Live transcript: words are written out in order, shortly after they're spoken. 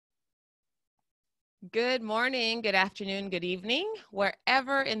Good morning, good afternoon, good evening,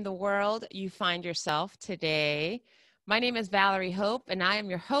 wherever in the world you find yourself today. My name is Valerie Hope, and I am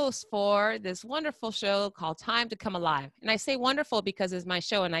your host for this wonderful show called Time to Come Alive. And I say wonderful because it's my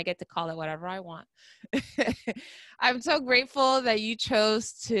show and I get to call it whatever I want. I'm so grateful that you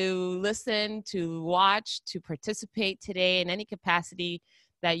chose to listen, to watch, to participate today in any capacity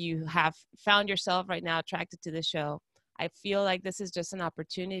that you have found yourself right now attracted to the show. I feel like this is just an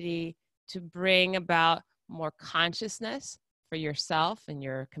opportunity to bring about more consciousness for yourself and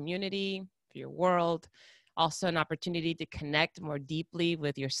your community, for your world. Also, an opportunity to connect more deeply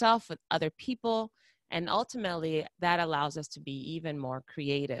with yourself, with other people. And ultimately, that allows us to be even more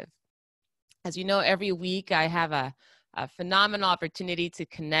creative. As you know, every week I have a phenomenal opportunity to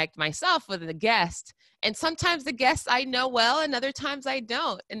connect myself with a guest. And sometimes the guests I know well, and other times I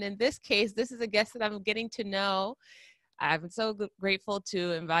don't. And in this case, this is a guest that I'm getting to know. I'm so grateful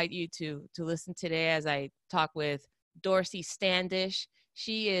to invite you to listen today as I talk with Dorsey Standish.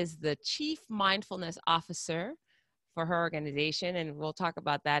 She is the Chief Mindfulness Officer for her organization, and we'll talk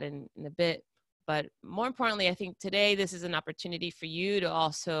about that in a bit. But more importantly, I think today this is an opportunity for you to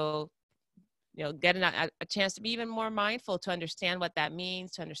also get a chance to be even more mindful, to understand what that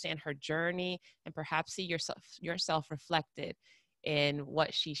means, to understand her journey, and perhaps see yourself reflected in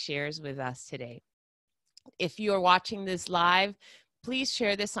what she shares with us today. If you are watching this live, please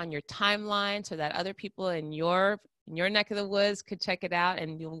share this on your timeline so that other people in your neck of the woods could check it out,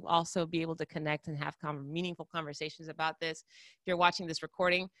 and you'll also be able to connect and have meaningful conversations about this. If you're watching this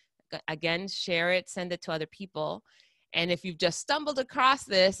recording, again, share it, send it to other people. And if you've just stumbled across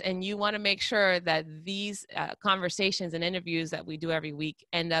this and you want to make sure that these conversations and interviews that we do every week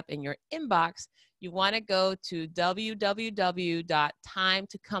end up in your inbox, you want to go to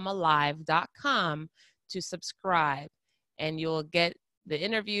www.timetocomealive.com to subscribe, and you'll get the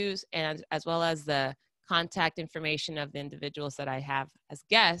interviews and as well as the contact information of the individuals that I have as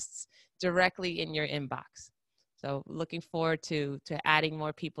guests directly in your inbox. So looking forward to adding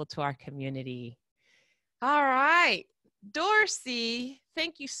more people to our community. All right, Dorsey,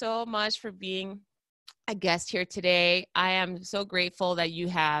 thank you so much for being a guest here today. I am so grateful that you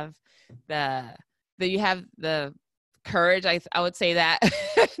have the courage, I would say that,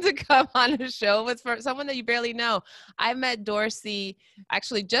 to come on a show with someone that you barely know. I met Dorsey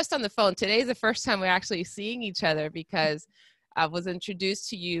actually just on the phone. Today's the first time we're actually seeing each other because I was introduced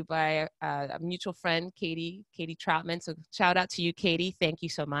to you by a mutual friend, Katie Troutman. So shout out to you, Katie. Thank you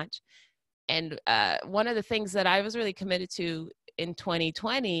so much. And one of the things that I was really committed to in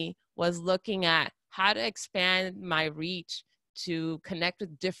 2020 was looking at how to expand my reach to connect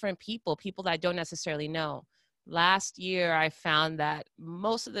with different people that I don't necessarily know. Last year, I found that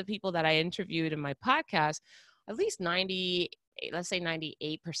most of the people that I interviewed in my podcast, at least 98%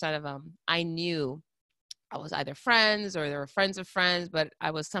 of them, I knew. I was either friends or they were friends of friends, but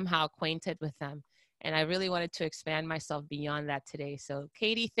I was somehow acquainted with them. And I really wanted to expand myself beyond that today. So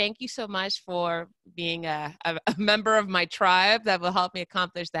Katie, thank you so much for being a member of my tribe that will help me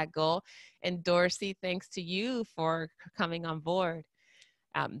accomplish that goal. And Dorsey, thanks to you for coming on board.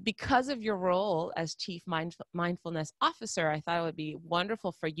 Because of your role as Chief Mindfulness Officer, I thought it would be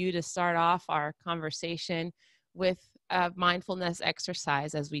wonderful for you to start off our conversation with a mindfulness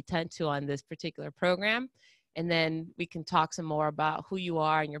exercise, as we tend to on this particular program. And then we can talk some more about who you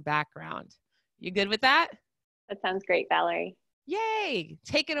are and your background. You good with that? That sounds great, Valerie. Yay!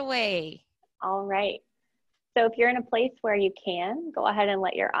 Take it away. All right. So if you're in a place where you can, go ahead and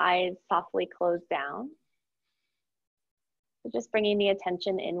let your eyes softly close down. So just bringing the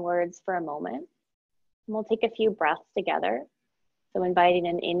attention inwards for a moment. And we'll take a few breaths together. So inviting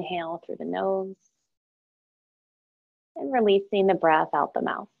an inhale through the nose and releasing the breath out the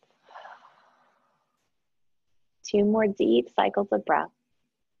mouth. 2 more deep cycles of breath.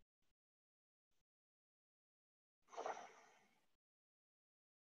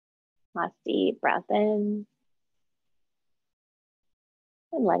 Last deep breath in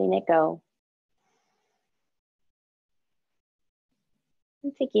and letting it go.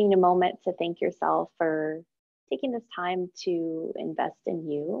 And taking a moment to thank yourself for taking this time to invest in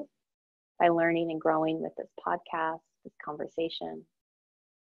you by learning and growing with this podcast, this conversation.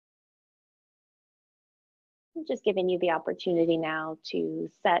 I'm just giving you the opportunity now to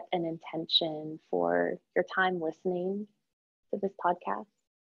set an intention for your time listening to this podcast.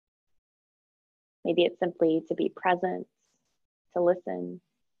 Maybe it's simply to be present, to listen.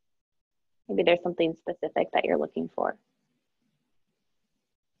 Maybe there's something specific that you're looking for.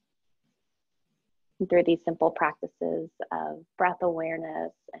 And through these simple practices of breath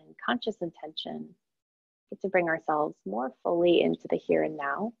awareness and conscious intention, get to bring ourselves more fully into the here and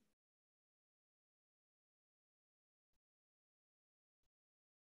now.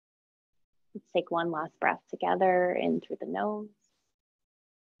 take one last breath together, in through the nose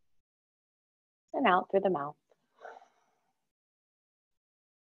and out through the mouth.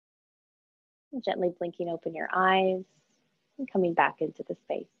 And gently blinking open your eyes and coming back into the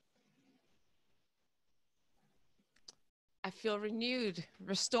space. I feel renewed,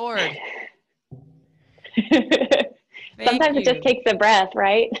 restored. Sometimes it just takes a breath,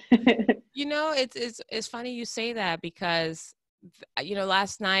 right? You know, it's funny you say that because, you know,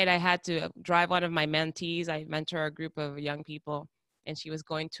 last night I had to drive one of my mentees. I mentor a group of young people, and she was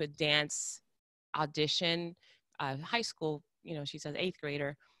going to a dance audition, high school, you know, she's an 8th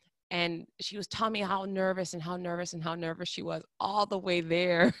grader. And she was telling me how nervous and how nervous and how nervous she was all the way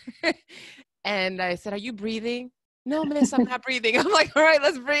there. And I said, "Are you breathing?" "No, miss, I'm not breathing." I'm like, "All right,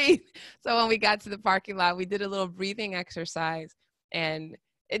 let's breathe." So when we got to the parking lot, we did a little breathing exercise, and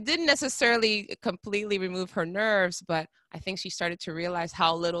it didn't necessarily completely remove her nerves, but I think she started to realize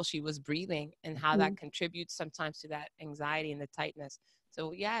how little she was breathing and how that contributes sometimes to that anxiety and the tightness.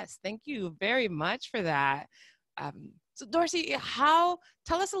 So yes, thank you very much for that. So Dorsey,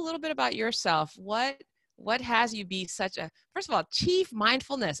 tell us a little bit about yourself. What has you be such a, first of all, Chief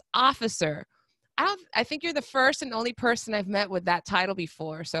Mindfulness Officer? I think you're the first and only person I've met with that title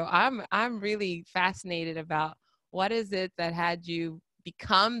before. So I'm really fascinated about what is it that had you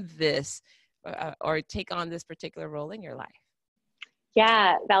become this or take on this particular role in your life?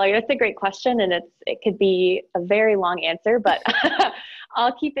 Yeah, Valerie, that's a great question, and it could be a very long answer, but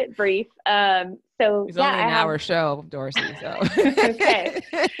I'll keep it brief. It's only an hour show, Dorsey. So okay.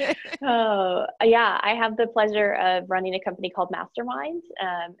 Oh, yeah, I have the pleasure of running a company called Mastermind,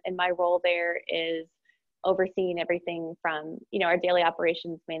 and my role there is overseeing everything from, you know, our daily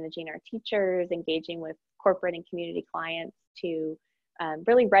operations, managing our teachers, engaging with corporate and community clients, to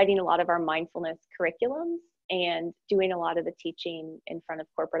really writing a lot of our mindfulness curriculums and doing a lot of the teaching in front of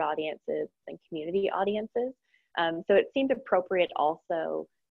corporate audiences and community audiences. So it seemed appropriate also,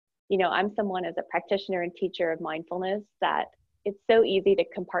 you know, I'm someone as a practitioner and teacher of mindfulness that it's so easy to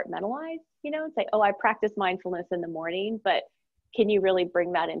compartmentalize, you know, and say, oh, I practice mindfulness in the morning, but can you really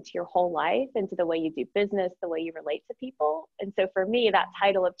bring that into your whole life, into the way you do business, the way you relate to people? And so for me, that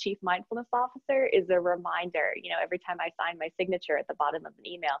title of Chief Mindfulness Officer is a reminder, you know, every time I sign my signature at the bottom of an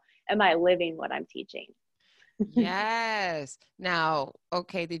email, am I living what I'm teaching? Yes. Now,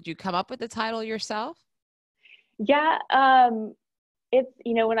 okay, did you come up with the title yourself? Yeah, it's,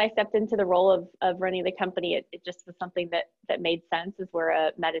 you know, when I stepped into the role of running the company, it just was something that made sense, as we're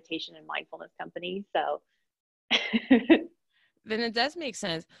a meditation and mindfulness company. So then it does make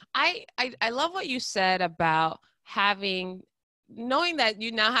sense. I love what you said about knowing that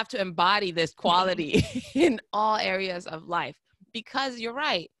you now have to embody this quality in all areas of life, because you're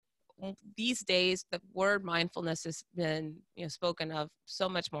right. These days, the word mindfulness has been, you know, spoken of so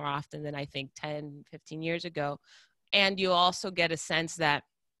much more often than I think 10, 15 years ago. And you also get a sense that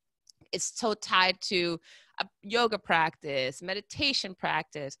it's so tied to a yoga practice, meditation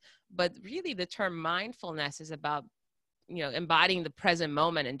practice, but really the term mindfulness is about, you know, embodying the present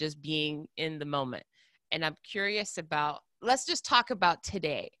moment and just being in the moment. And I'm curious about, let's just talk about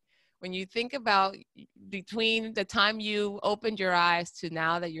today. When you think about between the time you opened your eyes to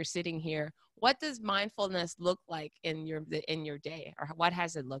now that you're sitting here, what does mindfulness look like in your day, or what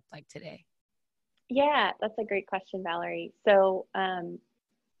has it looked like today? yeah, that's a great question, Valerie. So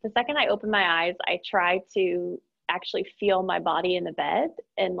the second I open my eyes, I try to actually feel my body in the bed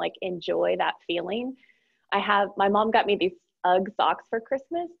and like enjoy that feeling. My mom got me these UGG socks for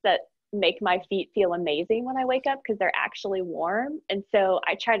Christmas that make my feet feel amazing when I wake up because they're actually warm. And so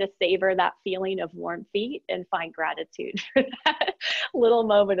I try to savor that feeling of warm feet and find gratitude for that little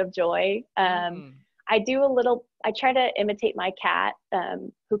moment of joy. I try to imitate my cat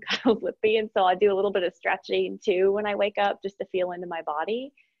who cuddles with me. And so I do a little bit of stretching too when I wake up, just to feel into my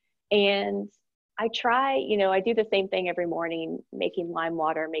body. And I try, you know, I do the same thing every morning, making lime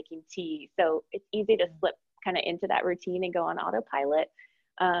water, making tea. So it's easy to slip kind of into that routine and go on autopilot.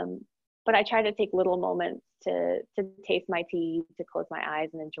 But I try to take little moments to taste my tea, to close my eyes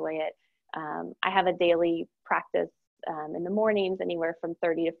and enjoy it. I have a daily practice in the mornings, anywhere from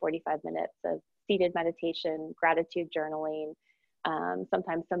 30 to 45 minutes of seated meditation, gratitude journaling,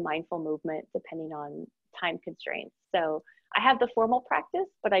 sometimes some mindful movement, depending on time constraints. So I have the formal practice,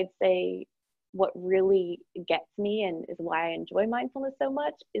 but I'd say what really gets me and is why I enjoy mindfulness so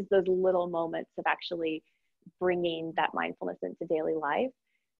much is those little moments of actually bringing that mindfulness into daily life.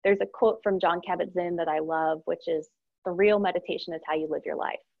 There's a quote from Jon Kabat-Zinn that I love, which is, "The real meditation is how you live your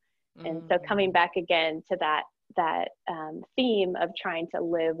life." And so coming back again to that theme of trying to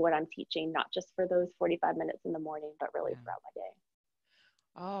live what I'm teaching, not just for those 45 minutes in the morning, but really throughout my day.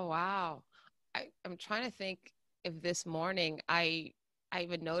 Oh, wow. I'm trying to think if this morning I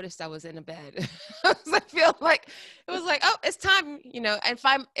even noticed I was in a bed. I feel like it was like, oh, it's time, you know. And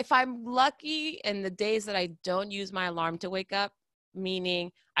if I'm lucky in the days that I don't use my alarm to wake up,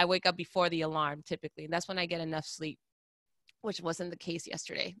 meaning I wake up before the alarm typically, and that's when I get enough sleep, which wasn't the case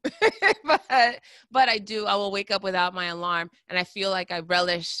yesterday. but I will wake up without my alarm, and I feel like I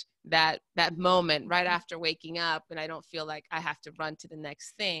relish that moment right after waking up, and I don't feel like I have to run to the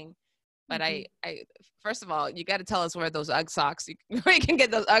next thing. But I first of all, you got to tell us where those Ugg socks, where you can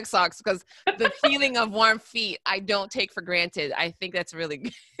get those Ugg socks, because the feeling of warm feet, I don't take for granted. I think that's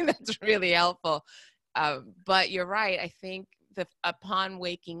really, that's really helpful. But you're right. I think upon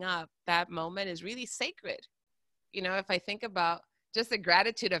waking up, that moment is really sacred. You know, if I think about just the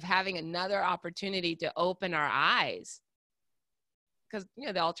gratitude of having another opportunity to open our eyes, because, you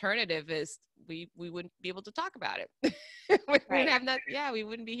know, the alternative is we wouldn't be able to talk about it. we Right. we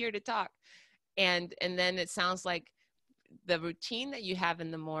wouldn't be here to talk. And then it sounds like the routine that you have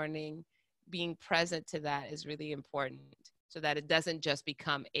in the morning, being present to that is really important, so that it doesn't just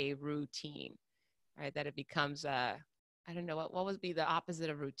become a routine, right? That it becomes I don't know, what would be the opposite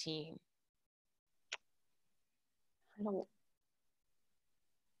of routine? I don't.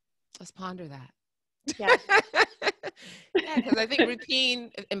 Let's ponder that. Yeah. Yeah, because I think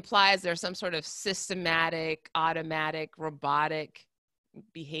routine implies there's some sort of systematic, automatic, robotic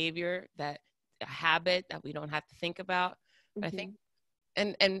behavior, that a habit that we don't have to think about. But I think,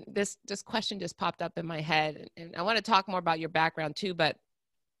 and this question just popped up in my head, and I want to talk more about your background too, but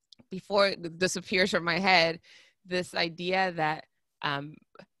before it disappears from my head, this idea that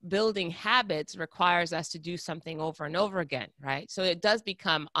building habits requires us to do something over and over again, right? So it does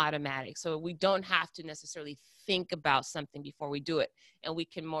become automatic. So we don't have to necessarily think about something before we do it, and we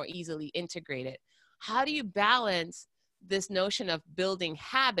can more easily integrate it. How do you balance this notion of building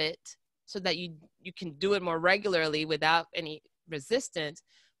habit so that you can do it more regularly without any resistance,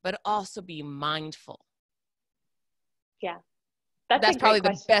 but also be mindful? Yeah. That's probably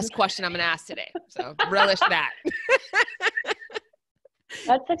the best question I'm going to ask today. So relish that.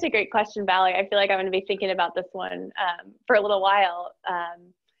 That's such a great question, Valerie. I feel like I'm going to be thinking about this one for a little while.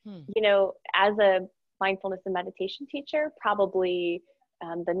 You know, as a mindfulness and meditation teacher, probably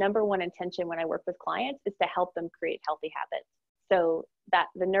the number one intention when I work with clients is to help them create healthy habits. So that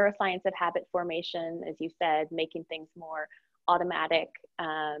the neuroscience of habit formation, as you said, making things more automatic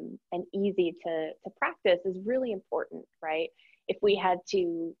and easy to practice is really important, right? If we had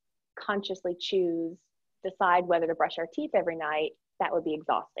to consciously decide whether to brush our teeth every night, that would be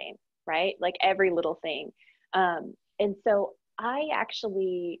exhausting, right? Like every little thing. And so I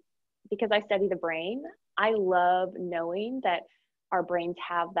actually, because I study the brain, I love knowing that our brains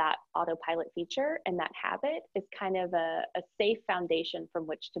have that autopilot feature, and that habit is kind of a safe foundation from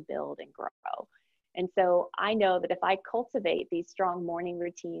which to build and grow. And so I know that if I cultivate these strong morning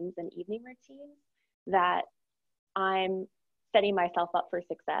routines and evening routines, that I'm setting myself up for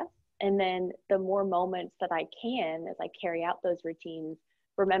success. And then the more moments that I can, as I carry out those routines,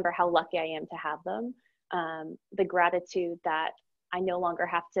 remember how lucky I am to have them. The gratitude that I no longer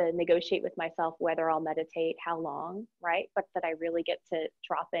have to negotiate with myself whether I'll meditate, how long, right? But that I really get to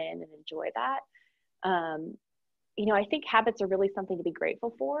drop in and enjoy that. You know, I think habits are really something to be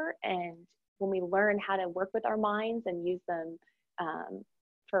grateful for. And when we learn how to work with our minds and use them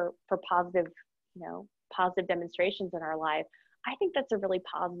for positive, you know, positive demonstrations in our life, I think that's a really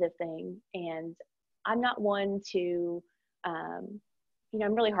positive thing. And I'm not one to, you know,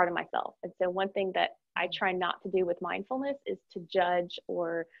 I'm really hard on myself. And so one thing that I try not to do with mindfulness is to judge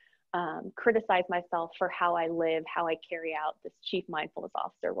or criticize myself for how I live, how I carry out this Chief Mindfulness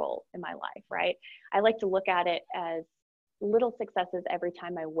Officer role in my life, right? I like to look at it as little successes every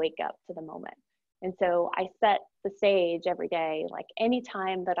time I wake up to the moment. And so I set the stage every day, like any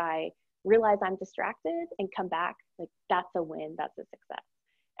time that I realize I'm distracted and come back, like that's a win, that's a success.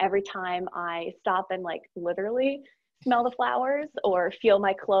 Every time I stop and like literally smell the flowers or feel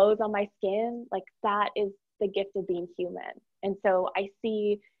my clothes on my skin, like that is the gift of being human. And so I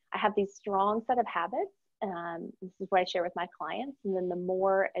have these strong set of habits. This is what I share with my clients. And then the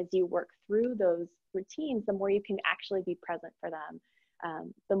more as you work through those routines, the more you can actually be present for them,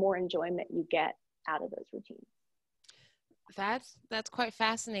 the more enjoyment you get out of those routines. That's quite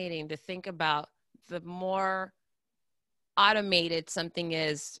fascinating to think about. The more automated something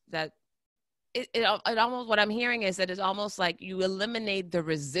is, that it almost, what I'm hearing is that it's almost like you eliminate the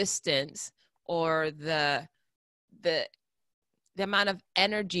resistance or the amount of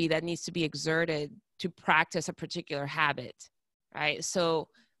energy that needs to be exerted to practice a particular habit, right? So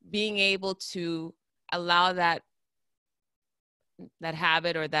being able to allow that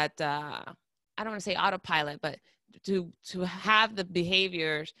habit or that I don't want to say autopilot, but to have the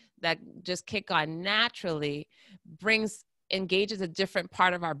behaviors that just kick on naturally engages a different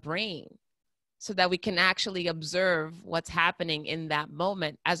part of our brain, so that we can actually observe what's happening in that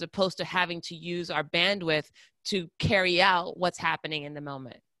moment, as opposed to having to use our bandwidth to carry out what's happening in the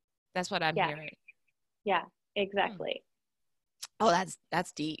moment. That's what I'm hearing. Yeah, exactly. Oh,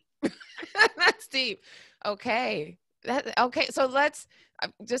 that's deep. That's deep. Okay. Okay. So I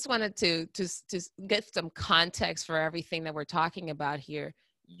just wanted to get some context for everything that we're talking about here.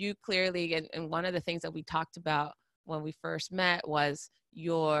 You clearly, and one of the things that we talked about when we first met was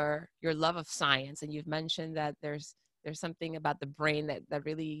your love of science. And you've mentioned that there's something about the brain that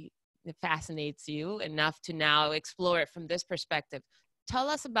really fascinates you enough to now explore it from this perspective. Tell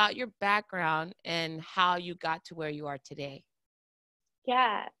us about your background and how you got to where you are today.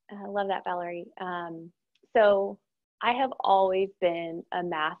 Yeah, I love that, Valerie. So I have always been a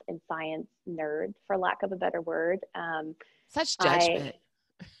math and science nerd, for lack of a better word. Such judgment.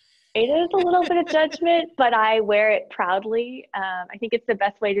 It is a little bit of judgment, but I wear it proudly. I think it's the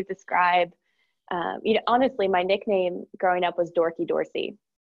best way to describe, honestly, my nickname growing up was Dorky Dorsey.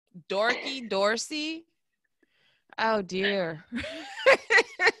 Dorky Dorsey? Oh, dear.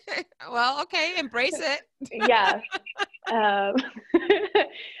 Well, okay, embrace it. Yeah.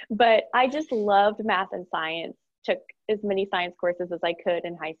 But I just loved math and science, took as many science courses as I could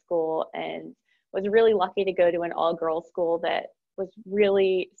in high school, and was really lucky to go to an all-girls school that was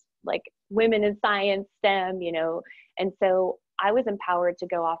really like women in science, STEM, and so I was empowered to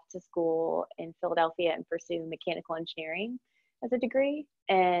go off to school in Philadelphia and pursue mechanical engineering as a degree.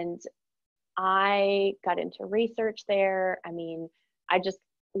 And I got into research there. I mean, I just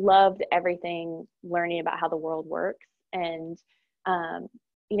loved everything, learning about how the world works. And,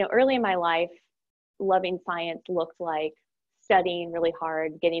 early in my life, loving science looked like studying really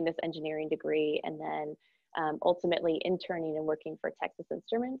hard, getting this engineering degree, and then ultimately interning and working for Texas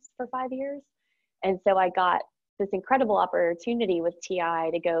Instruments for 5 years. And so I got this incredible opportunity with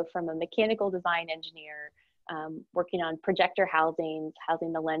TI to go from a mechanical design engineer, working on projector housing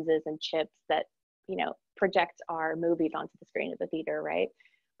the lenses and chips that, project our movies onto the screen of the theater, right?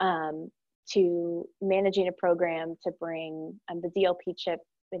 To managing a program to bring the DLP chip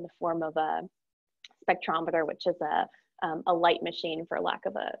in the form of a spectrometer, which is a light machine, for lack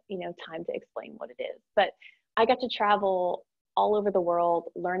of a time to explain what it is. But I got to travel all over the world,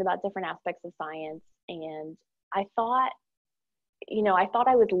 learn about different aspects of science, and I thought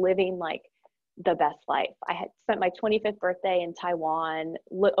I was living like the best life. I had spent my 25th birthday in Taiwan,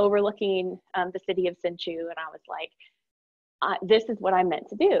 overlooking the city of Hsinchu, and I was like, this is what I'm meant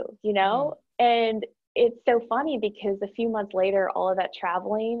to do, And it's so funny because a few months later, all of that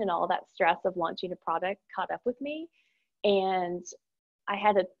traveling and all that stress of launching a product caught up with me. And I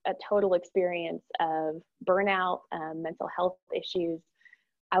had a total experience of burnout, mental health issues.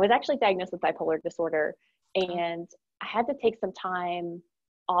 I was actually diagnosed with bipolar disorder, and I had to take some time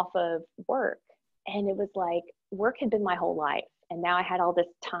off of work. And it was like work had been my whole life. And now I had all this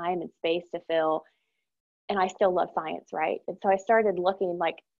time and space to fill. And I still love science, right? And so I started looking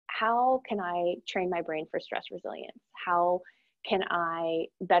like, how can I train my brain for stress resilience? How can I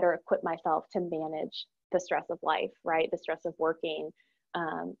better equip myself to manage the stress of life, right? The stress of working,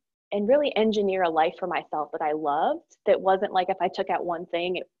 and really engineer a life for myself that I loved, that wasn't like if I took out one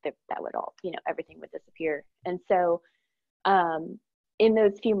thing, that would all, everything would disappear. And so in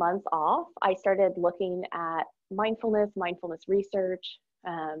those few months off, I started looking at mindfulness research,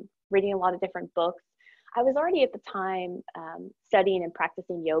 reading a lot of different books. I was already at the time studying and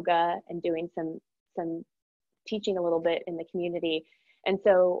practicing yoga and doing some teaching a little bit in the community. And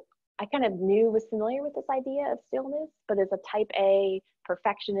so I kind of was familiar with this idea of stillness, but as a type A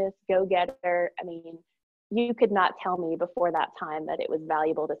perfectionist, go-getter, I mean, you could not tell me before that time that it was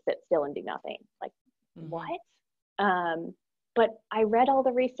valuable to sit still and do nothing. Like, what? But I read all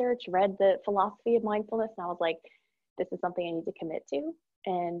the research, read the philosophy of mindfulness, and I was like, this is something I need to commit to.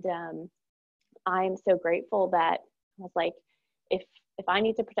 And I'm so grateful that I was like, if I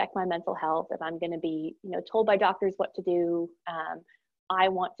need to protect my mental health, if I'm going to be, told by doctors what to do, I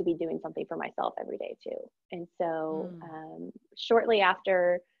want to be doing something for myself every day too. And so shortly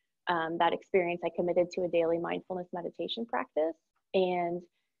after that experience, I committed to a daily mindfulness meditation practice and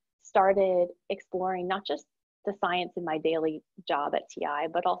started exploring not just the science in my daily job at TI,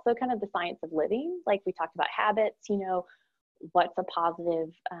 but also kind of the science of living. Like we talked about habits, what's a positive,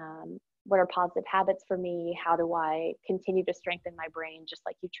 what are positive habits for me? How do I continue to strengthen my brain, just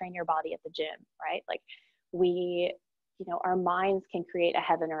like you train your body at the gym, right? Like our minds can create a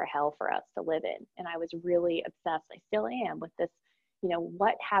heaven or a hell for us to live in. And I was really obsessed, I still am, with this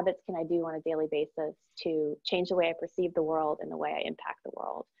what habits can I do on a daily basis to change the way I perceive the world and the way I impact the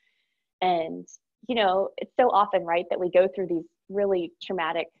world? And, it's so often, right, that we go through these really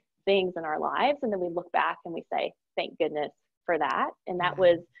traumatic things in our lives, and then we look back and we say, thank goodness for that. And that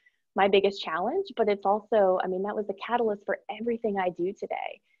was my biggest challenge, but it's also, that was the catalyst for everything I do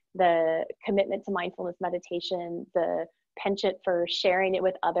today. The commitment to mindfulness meditation, the penchant for sharing it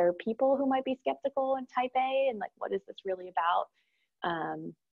with other people who might be skeptical and type A, and like, what is this really about?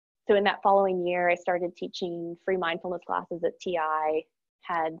 So in that following year, I started teaching free mindfulness classes at TI,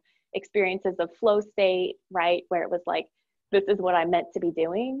 had experiences of flow state, right, where it was like, this is what I'm meant to be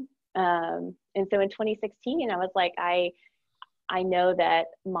doing. And so in 2016, I was like, I know that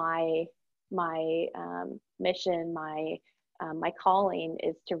my mission, my calling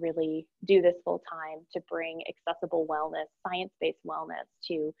is to really do this full time, to bring accessible wellness, science-based wellness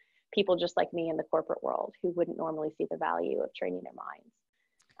to people just like me in the corporate world who wouldn't normally see the value of training their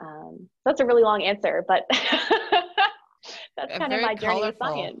minds. That's a really long answer, but that's kind of my journey with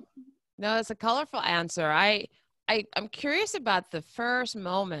science. No, it's a colorful answer. I'm curious about the first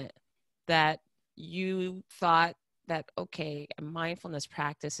moment that you thought that, okay, a mindfulness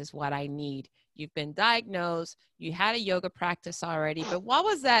practice is what I need. You've been diagnosed, you had a yoga practice already, but what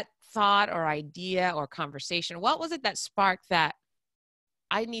was that thought or idea or conversation? What was it that sparked that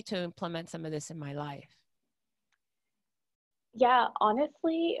I need to implement some of this in my life? Yeah,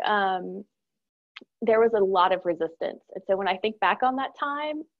 honestly, there was a lot of resistance. And so when I think back on that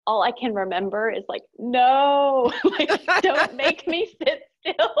time, all I can remember is like, no, like, don't make me sit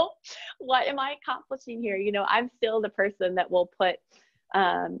still. What am I accomplishing here? I'm still the person that will put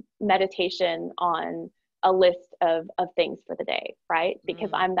meditation on a list of things for the day, right?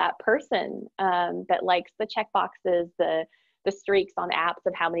 Because I'm that person that likes the check boxes, the streaks on apps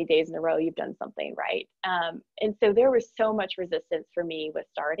of how many days in a row you've done something, right? And so there was so much resistance for me with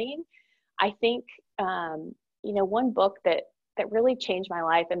starting. I think, one book that really changed my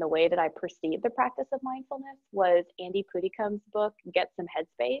life and the way that I perceive the practice of mindfulness was Andy Puddicombe's book, Get Some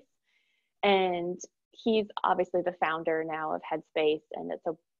Headspace. And he's obviously the founder now of Headspace, and it's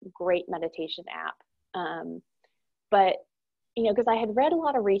a great meditation app. But, because I had read a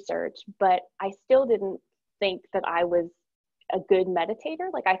lot of research, but I still didn't think that I was a good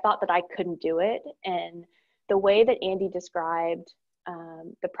meditator. Like, I thought that I couldn't do it. And the way that Andy described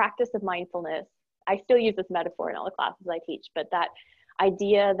the practice of mindfulness, I still use this metaphor in all the classes I teach, but that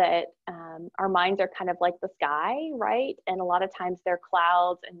idea that our minds are kind of like the sky, right? And a lot of times they're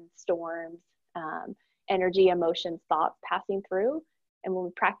clouds and storms, energy, emotions, thoughts passing through. And when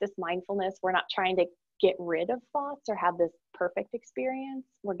we practice mindfulness, we're not trying to get rid of thoughts or have this perfect experience.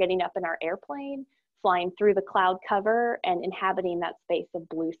 We're getting up in our airplane, flying through the cloud cover and inhabiting that space of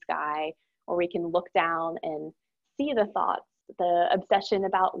blue sky, where we can look down and see the thoughts, the obsession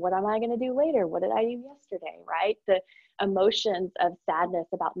about what am I going to do later? What did I do yesterday, right? The emotions of sadness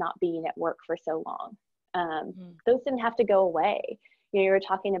about not being at work for so long. Those didn't have to go away. You were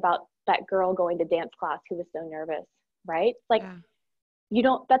talking about that girl going to dance class who was so nervous, right? Like,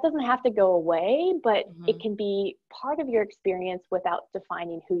 that doesn't have to go away, but it can be part of your experience without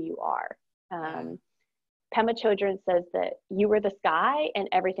defining who you are. Pema Chödrön says that you are the sky and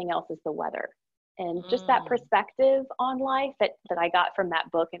everything else is the weather. And just that perspective on life that I got from that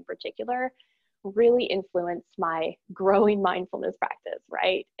book in particular really influenced my growing mindfulness practice,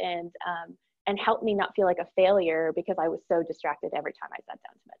 right? And helped me not feel like a failure because I was so distracted every time I sat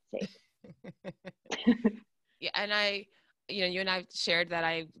down to meditate. Yeah, and you and I shared that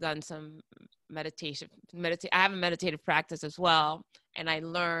I've done some meditation. I have a meditative practice as well, and I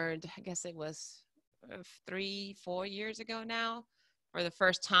learned, I guess it was 3-4 years ago now. For the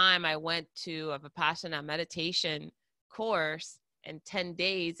first time, I went to a Vipassana meditation course and 10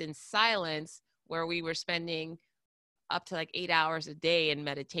 days in silence, where we were spending up to like 8 hours a day in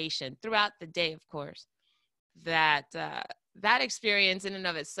meditation throughout the day, of course. That experience in and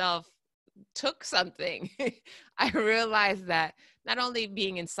of itself took something. I realized that not only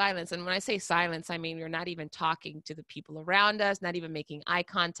being in silence, and when I say silence, I mean, we're not even talking to the people around us, not even making eye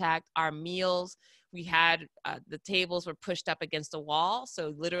contact. Our meals, we had, the tables were pushed up against a wall.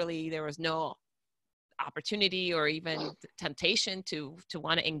 So literally there was no opportunity or even temptation to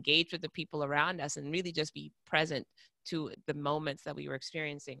want to engage with the people around us and really just be present to the moments that we were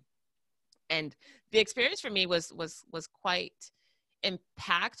experiencing. And the experience for me was quite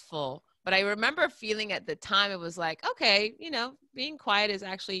impactful. But I remember feeling at the time, it was like, okay, being quiet is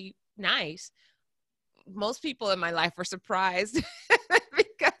actually nice. Most people in my life were surprised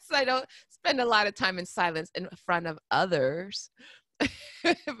because I don't spend a lot of time in silence in front of others.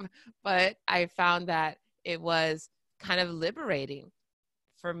 But I found that it was kind of liberating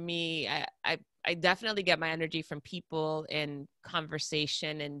for me. I definitely get my energy from people and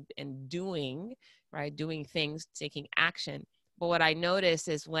conversation and doing, right? Doing things, taking action. But what I noticed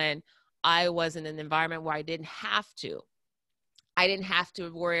is when I was in an environment where I didn't have to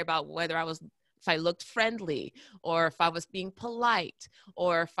worry about whether if I looked friendly, or if I was being polite,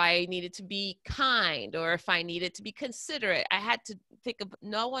 or if I needed to be kind, or if I needed to be considerate. I had to think of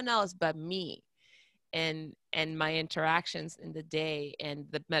no one else but me and my interactions in the day, and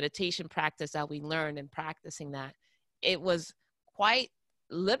the meditation practice that we learned and practicing that. It was quite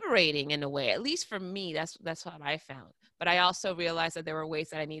liberating in a way, at least for me. That's what I found. But I also realized that there were ways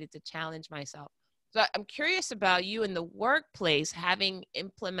that I needed to challenge myself. So I'm curious about you in the workplace, having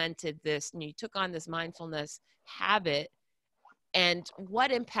implemented this, and you took on this mindfulness habit, and what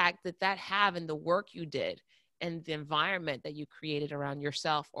impact did that have in the work you did and the environment that you created around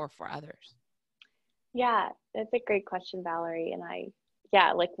yourself or for others? Yeah, that's a great question, Valerie. And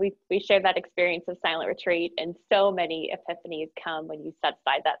like we shared that experience of silent retreat, and so many epiphanies come when you set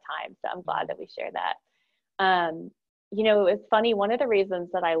aside that time. So I'm glad that we share that. It's funny. One of the reasons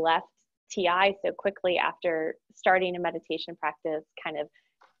that I left TI so quickly after starting a meditation practice, kind of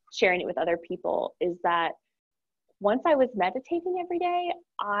sharing it with other people, is that once I was meditating every day,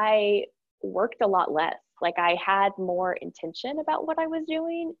 I worked a lot less. Like, I had more intention about what I was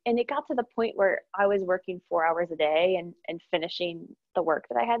doing. And it got to the point where I was working 4 hours a day and finishing the work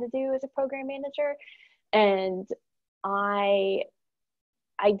that I had to do as a program manager. And I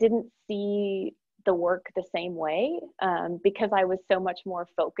didn't see the work the same way, because I was so much more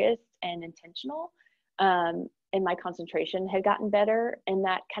focused and intentional, and my concentration had gotten better. And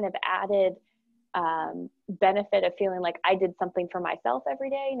that kind of added benefit of feeling like I did something for myself every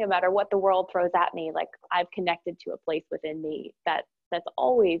day, no matter what the world throws at me. Like, I've connected to a place within me that's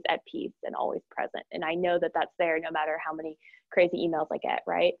always at peace and always present. And I know that that's there no matter how many crazy emails I get.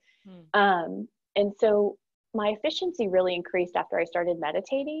 Right. And so my efficiency really increased after I started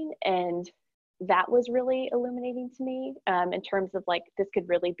meditating. And that was really illuminating to me, in terms of like, this could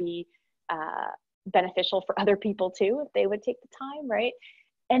really be beneficial for other people too, if they would take the time. Right.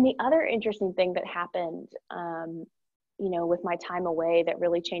 And the other interesting thing that happened, with my time away, that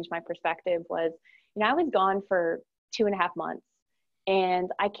really changed my perspective was, I was gone for 2.5 months, and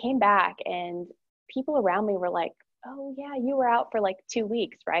I came back, and people around me were like, "Oh yeah, you were out for like 2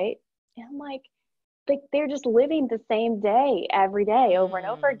 weeks, right?" And I'm like, they're just living the same day every day over and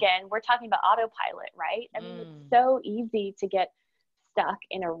over again. We're talking about autopilot, right? I mean, it's so easy to get stuck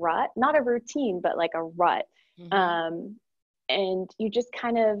in a rut, not a routine, but like a rut. And you just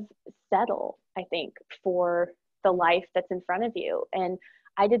kind of settle, I think, for the life that's in front of you. And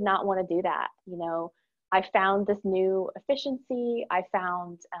I did not want to do that. I found this new efficiency. I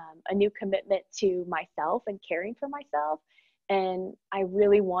found a new commitment to myself and caring for myself. And I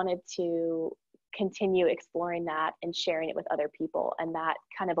really wanted to continue exploring that and sharing it with other people. And that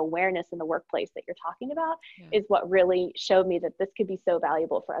kind of awareness in the workplace that you're talking about is what really showed me that this could be so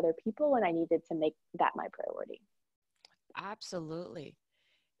valuable for other people. And I needed to make that my priority. Absolutely.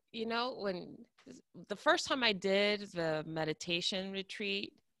 When the first time I did the meditation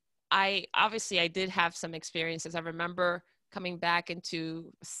retreat, I did have some experiences. I remember coming back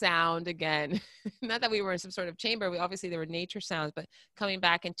into sound again. Not that we were in some sort of chamber. There were nature sounds, but coming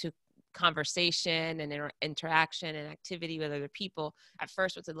back into conversation and interaction and activity with other people at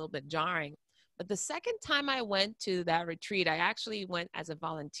first was a little bit jarring. But the second time I went to that retreat, I actually went as a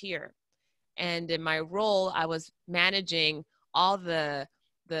volunteer. And in my role, I was managing all the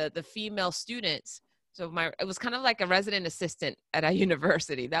female students. So it was kind of like a resident assistant at a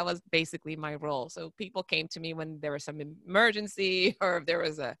university. That was basically my role. So people came to me when there was some emergency, or if there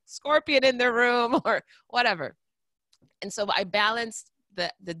was a scorpion in their room or whatever. And so I balanced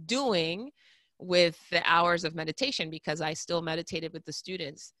the doing with the hours of meditation, because I still meditated with the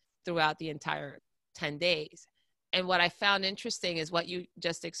students throughout the entire 10 days. And what I found interesting is what you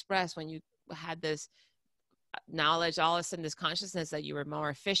just expressed when you had this knowledge, all of a sudden this consciousness that you were more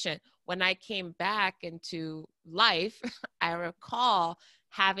efficient. When I came back into life, I recall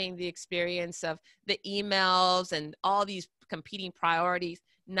having the experience of the emails and all these competing priorities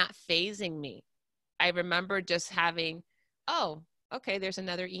not phasing me. I remember just having, oh, okay, there's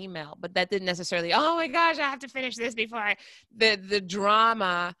another email, but that didn't necessarily, oh my gosh, I have to finish this before the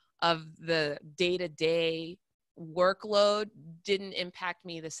drama of the day-to-day workload didn't impact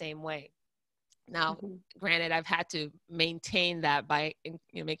me the same way. Now, granted, I've had to maintain that by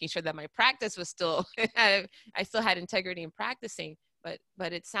making sure that my practice was still, I still had integrity in practicing, but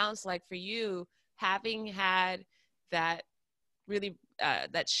it sounds like for you, having had that really,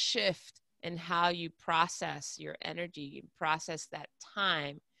 that shift and how you process your energy, process that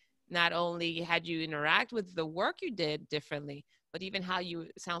time. Not only had you interact with the work you did differently, but even how you,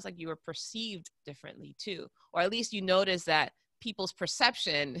 it sounds like you were perceived differently too, or at least you noticed that people's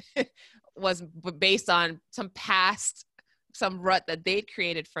perception was based on some rut that they'd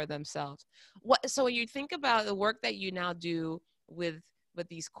created for themselves. So when you think about the work that you now do with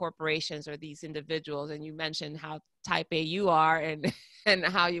these corporations or these individuals, and you mentioned how type A you are and and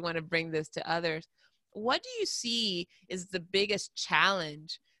how you want to bring this to others, what do you see is the biggest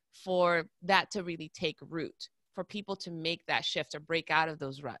challenge for that to really take root, for people to make that shift or break out of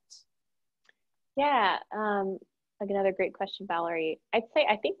those ruts? Yeah, like another great question, Valerie. I'd say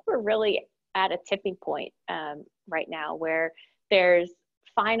I think we're really at a tipping point right now where there's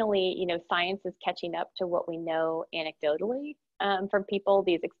finally, science is catching up to what we know anecdotally from people,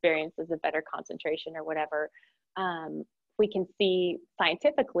 these experiences of better concentration or whatever. We can see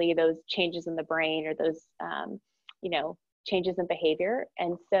scientifically those changes in the brain or those, changes in behavior.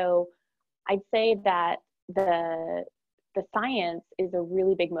 And so I'd say that the science is a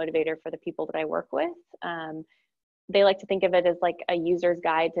really big motivator for the people that I work with. They like to think of it as like a user's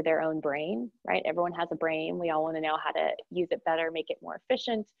guide to their own brain, right? Everyone has a brain. We all want to know how to use it better, make it more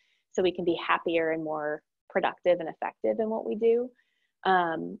efficient, so we can be happier and more productive and effective in what we do.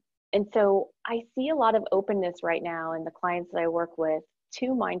 And so I see a lot of openness right now in the clients that I work with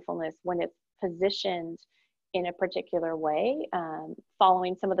to mindfulness when it's positioned in a particular way,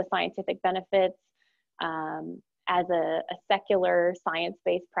 following some of the scientific benefits as a secular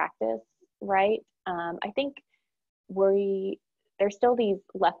science-based practice, right? I think there's still these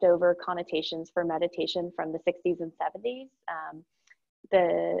leftover connotations for meditation from the 60s and 70s.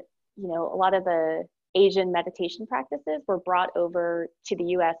 A lot of the Asian meditation practices were brought over to the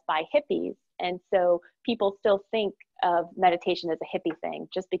US by hippies. And so people still think of meditation as a hippie thing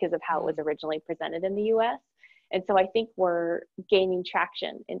just because of how it was originally presented in the US. And so I think we're gaining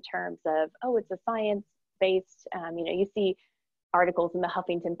traction in terms of, it's a science-based, you see articles in the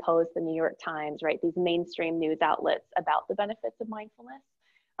Huffington Post, the New York Times, right? These mainstream news outlets about the benefits of mindfulness.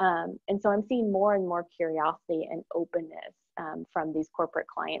 And so I'm seeing more and more curiosity and openness from these corporate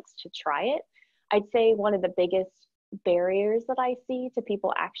clients to try it. I'd say one of the biggest barriers that I see to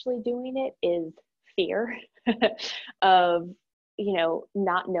people actually doing it is fear of,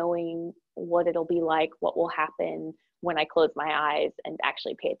 not knowing what it'll be like, what will happen when I close my eyes and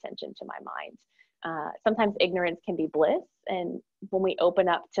actually pay attention to my mind. Sometimes ignorance can be bliss. And when we open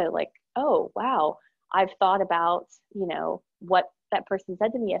up to like, oh, wow, I've thought about, what that person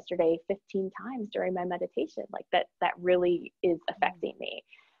said to me yesterday 15 times during my meditation, like that really is affecting me.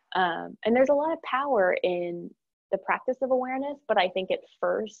 And there's a lot of power in the practice of awareness, but I think at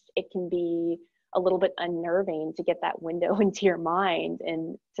first it can be a little bit unnerving to get that window into your mind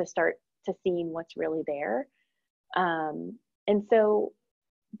and to start to seeing what's really there. And so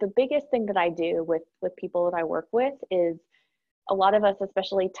the biggest thing that I do with people that I work with is a lot of us,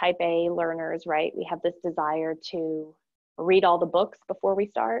 especially type A learners, right? We have this desire to read all the books before we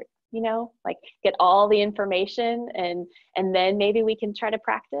start, like get all the information and then maybe we can try to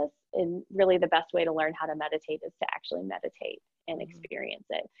practice. And really the best way to learn how to meditate is to actually meditate and experience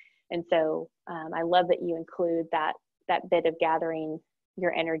it. And so I love that you include that bit of gathering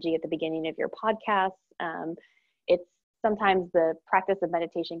your energy at the beginning of your podcast. It's sometimes the practice of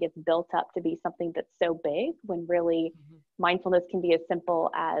meditation gets built up to be something that's so big when really mindfulness can be as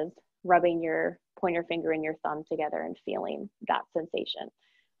simple as rubbing your pointer finger and your thumb together and feeling that sensation,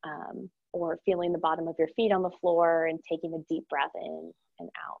 or feeling the bottom of your feet on the floor and taking a deep breath in and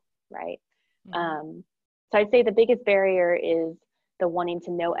out, right? So I'd say the biggest barrier is the wanting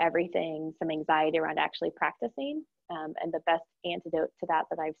to know everything, some anxiety around actually practicing. And the best antidote to that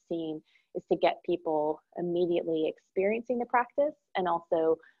I've seen is to get people immediately experiencing the practice and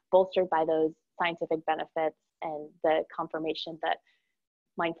also bolstered by those scientific benefits and the confirmation that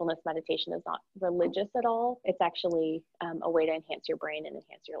mindfulness meditation is not religious at all. It's actually a way to enhance your brain and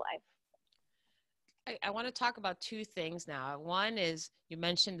enhance your life. I want to talk about two things now. One is you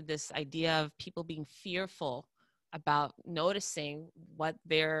mentioned this idea of people being fearful about noticing what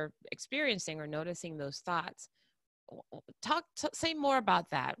they're experiencing or noticing those thoughts. Say more about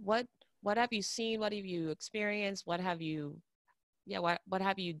that. What have you seen? What have you experienced? What have you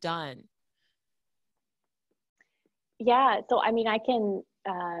done? Yeah, so I mean, I can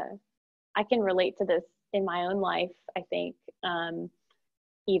relate to this in my own life. I think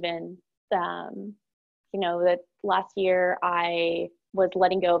even that last year I was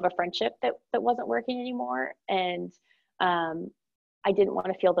letting go of a friendship that wasn't working anymore, and I didn't want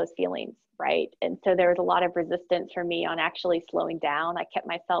to feel those feelings, right? And so there was a lot of resistance for me on actually slowing down. I kept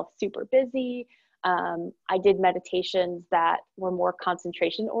myself super busy. I did meditations that were more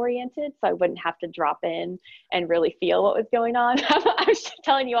concentration oriented, so I wouldn't have to drop in and really feel what was going on. I'm just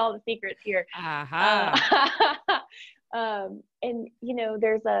telling you all the secrets here. Aha. And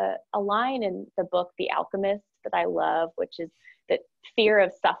there's a line in the book, The Alchemist, that I love, which is that fear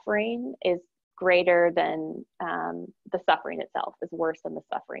of suffering is greater than the suffering itself, is worse than the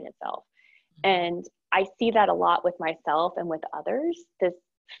suffering itself. And I see that a lot with myself and with others, this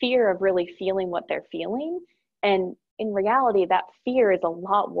fear of really feeling what they're feeling. And in reality, that fear is a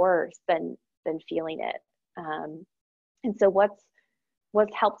lot worse than feeling it. And so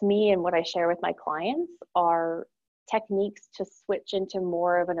what's helped me and what I share with my clients are techniques to switch into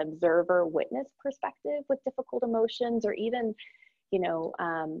more of an observer witness perspective with difficult emotions, or even,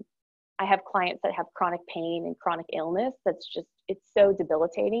 I have clients that have chronic pain and chronic illness it's so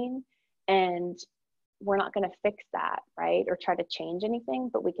debilitating, and we're not going to fix that, right? Or try to change anything,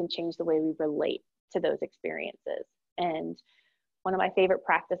 but we can change the way we relate to those experiences. And one of my favorite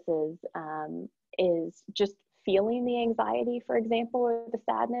practices is just feeling the anxiety, for example, or the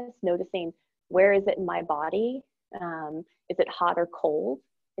sadness, noticing where is it in my body? Is it hot or cold?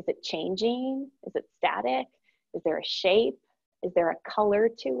 Is it changing? Is it static? Is there a shape? Is there a color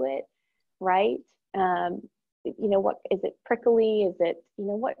to it? Right? What is it, prickly? Is it,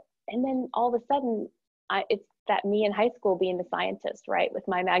 what? And then all of a sudden, it's that me in high school being the scientist, right? With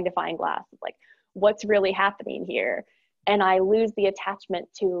my magnifying glass, it's like, what's really happening here? And I lose the attachment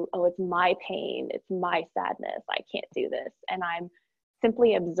to, oh, it's my pain, it's my sadness, I can't do this. And I'm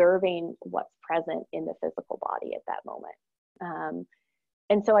simply observing what's present in the physical body at that moment.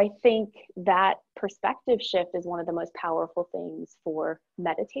 And so I think that perspective shift is one of the most powerful things for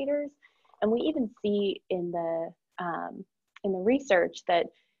meditators. And we even see in the research that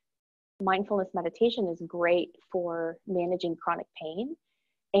mindfulness meditation is great for managing chronic pain.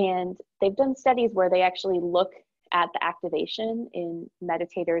 And they've done studies where they actually look at the activation in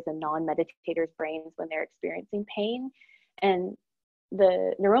meditators and non-meditators' brains when they're experiencing pain. And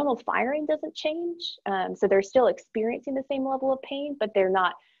the neuronal firing doesn't change. So they're still experiencing the same level of pain, but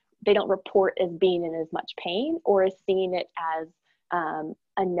they don't report as being in as much pain or as seeing it as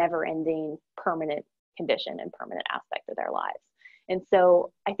a never-ending permanent condition and permanent aspect of their lives. And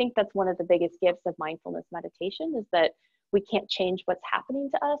so I think that's one of the biggest gifts of mindfulness meditation, is that we can't change what's happening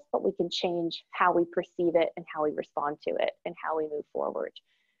to us, but we can change how we perceive it and how we respond to it and how we move forward.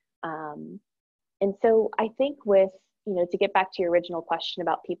 And so I think to get back to your original question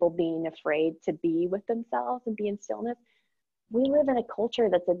about people being afraid to be with themselves and be in stillness, we live in a culture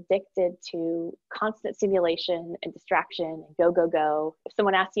that's addicted to constant stimulation and distraction and go, go, go. If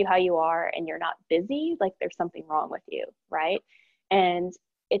someone asks you how you are and you're not busy, like there's something wrong with you, right? And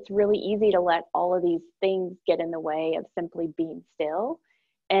it's really easy to let all of these things get in the way of simply being still.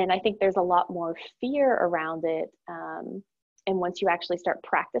 And I think there's a lot more fear around it. And once you actually start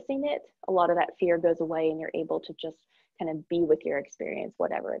practicing it, a lot of that fear goes away and you're able to just kind of be with your experience,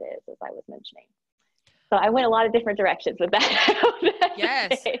 whatever it is, as I was mentioning. So I went a lot of different directions with that.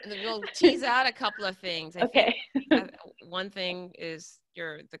 Yes, we'll tease out a couple of things. I Okay. think one thing is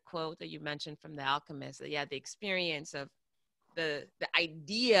the quote that you mentioned from The Alchemist. The experience of the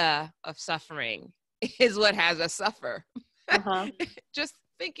idea of suffering is what has us suffer. Uh-huh. Just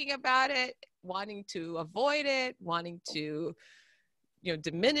thinking about it, wanting to avoid it, wanting to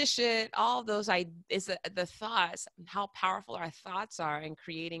diminish it, all those is the thoughts, how powerful our thoughts are in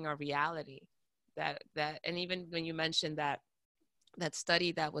creating our reality. That and even when you mentioned that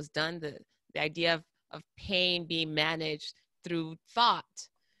study that was done, the idea of pain being managed through thought,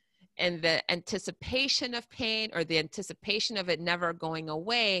 and the anticipation of pain, or the anticipation of it never going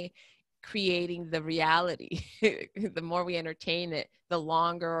away, creating the reality. The more we entertain it, the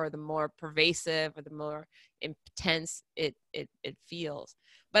longer or the more pervasive or the more intense it feels.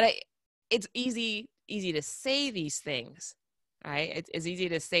 But it's easy to say these things, right? It's easy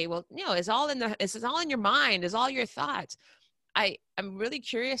to say, well, it's all in your mind, it's all your thoughts. I'm really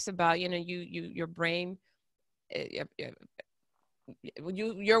curious about, your brain,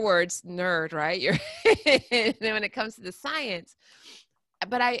 your words, nerd, right? When it comes to the science.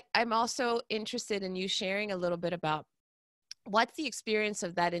 But I'm also interested in you sharing a little bit about what's the experience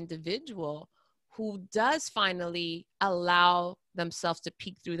of that individual who does finally allow themselves to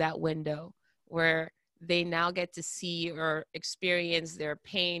peek through that window, where they now get to see or experience their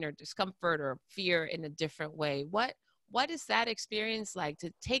pain or discomfort or fear in a different way. What is that experience like,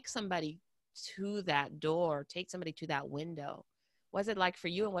 to take somebody to that door, take somebody to that window? What's it like for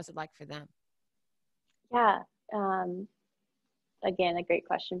you, and what's it like for them? Yeah. again, a great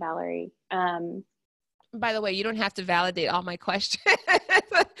question, Valerie. By the way, you don't have to validate all my questions.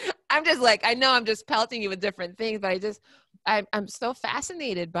 I'm just like, I know I'm just pelting you with different things, but I'm so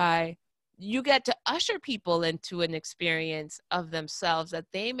fascinated by, you get to usher people into an experience of themselves that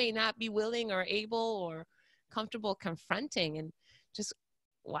they may not be willing or able or comfortable confronting, and just,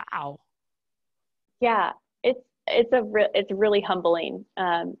 wow. Yeah, it's really humbling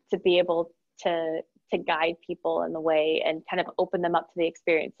to be able to guide people in the way and kind of open them up to the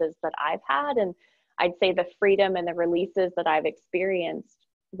experiences that I've had. And I'd say the freedom and the releases that I've experienced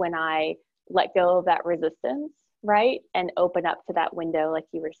when I let go of that resistance, right? And open up to that window, like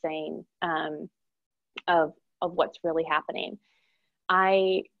you were saying, of what's really happening.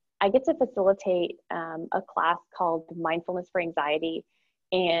 I get to facilitate a class called Mindfulness for Anxiety.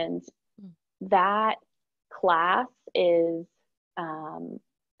 And that class is,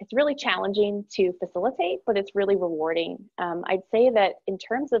 it's really challenging to facilitate, but it's really rewarding. I'd say that in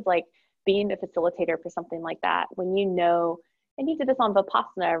terms of like being a facilitator for something like that, when you know, and you did this on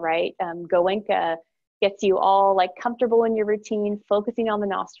Vipassana, right? Goenka gets you all like comfortable in your routine, focusing on the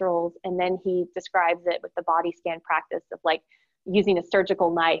nostrils. And then he describes it with the body scan practice of like using a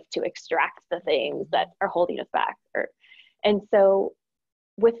surgical knife to extract the things that are holding us back. And so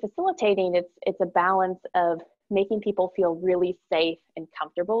with facilitating, it's a balance of making people feel really safe and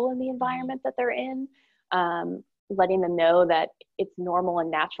comfortable in the environment that they're in, letting them know that it's normal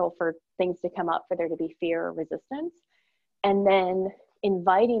and natural for things to come up, for there to be fear or resistance, and then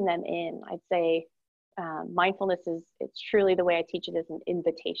inviting them in. I'd say mindfulness it's truly, the way I teach it is an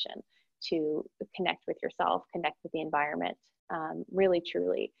invitation to connect with yourself, connect with the environment, really,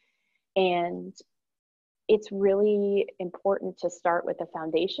 truly. And it's really important to start with a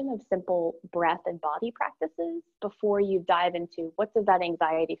foundation of simple breath and body practices before you dive into what does that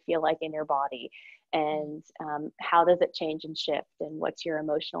anxiety feel like in your body, and how does it change and shift, and what's your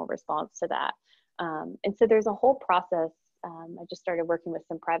emotional response to that. And so there's a whole process. I just started working with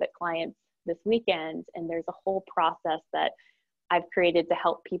some private clients this weekend, and there's a whole process that I've created to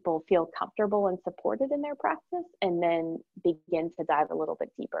help people feel comfortable and supported in their practice, and then begin to dive a little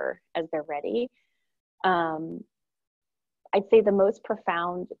bit deeper as they're ready. I'd say the most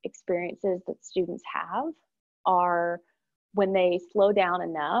profound experiences that students have are when they slow down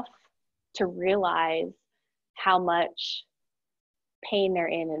enough to realize how much pain they're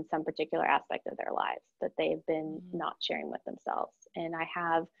in some particular aspect of their lives that they've been not sharing with themselves. And I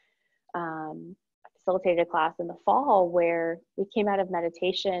have facilitated a class in the fall where we came out of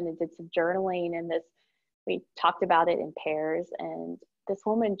meditation and did some journaling, and we talked about it in pairs, and this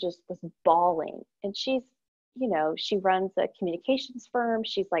woman just was bawling. And she's, she runs a communications firm.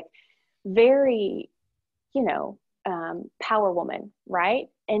 She's like very, power woman, right?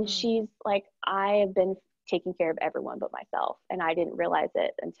 And she's like, I have been taking care of everyone but myself. And I didn't realize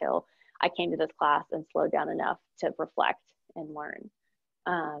it until I came to this class and slowed down enough to reflect and learn.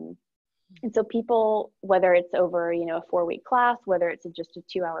 And so people, whether it's over, a 4-week class, whether it's just a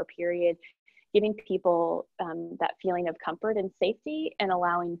 2-hour period, giving people that feeling of comfort and safety, and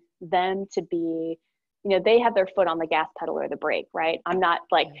allowing them to be, they have their foot on the gas pedal or the brake, right? I'm not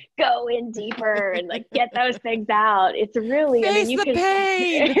like, go in deeper and like get those things out. It's really, Face you the could,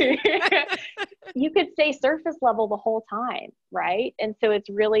 pain. you could stay surface level the whole time, right? And so it's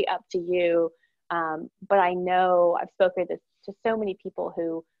really up to you. But I know I've spoken to so many people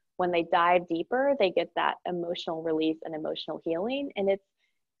who, when they dive deeper, they get that emotional release and emotional healing. And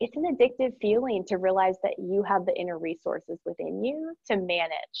it's an addictive feeling to realize that you have the inner resources within you to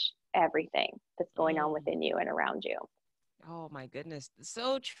manage everything that's going on within you and around you. Oh my goodness.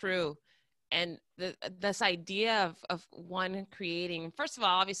 So true. And this idea of one creating, first of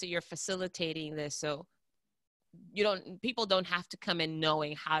all, obviously you're facilitating this. So people don't have to come in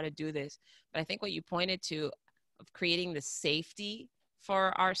knowing how to do this. But I think what you pointed to of creating the safety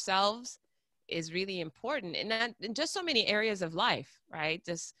for ourselves is really important. And that in just so many areas of life, right?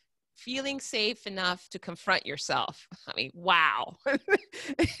 Just feeling safe enough to confront yourself. I mean, wow.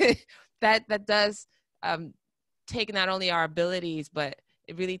 that does take not only our abilities, but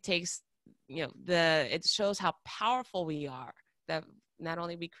it really takes, it shows how powerful we are, that not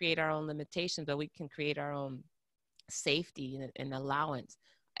only we create our own limitations, but we can create our own safety and allowance.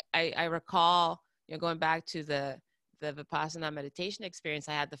 I recall, going back to the Vipassana meditation experience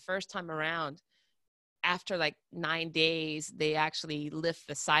I had the first time around, after like 9 days, they actually lift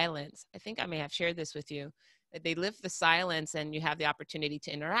the silence. I think I may have shared this with you. They lift the silence and you have the opportunity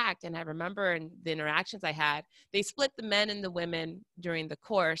to interact. And I remember in the interactions I had, they split the men and the women during the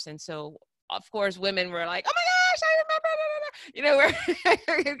course. And so, of course, women were like, oh my gosh, I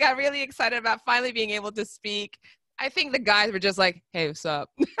remember. We got really excited about finally being able to speak I think the guys were just like, hey, what's up?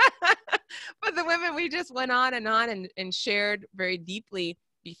 But the women, we just went on and shared very deeply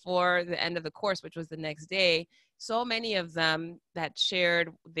before the end of the course, which was the next day. So many of them that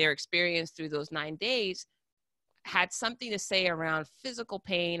shared their experience through those 9 days had something to say around physical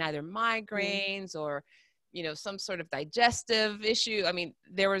pain, either migraines or, you know, some sort of digestive issue. I mean,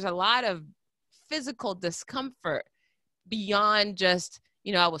 there was a lot of physical discomfort beyond just,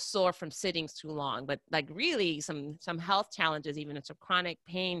 you know, I was sore from sitting too long, but like really some health challenges, even some chronic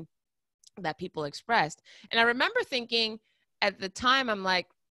pain that people expressed. And I remember thinking at the time, I'm like,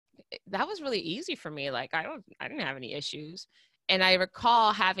 that was really easy for me. Like, I didn't have any issues. And I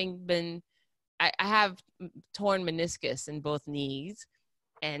recall having been, I have torn meniscus in both knees,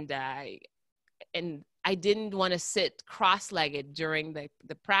 and I didn't want to sit cross-legged during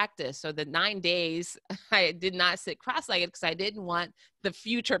the practice. So the 9 days, I did not sit cross-legged because I didn't want the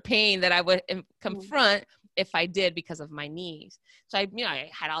future pain that I would confront if I did because of my knees. So I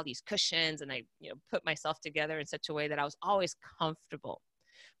had all these cushions, and I, put myself together in such a way that I was always comfortable.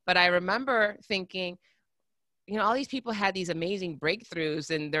 But I remember thinking, all these people had these amazing breakthroughs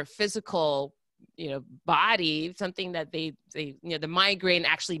in their physical body, something that they the migraine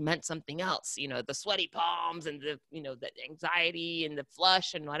actually meant something else, the sweaty palms and the anxiety and the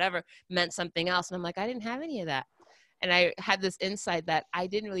flush and whatever meant something else. And I'm like, I didn't have any of that. And I had this insight that I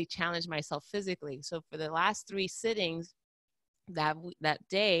didn't really challenge myself physically. So for the last 3 sittings that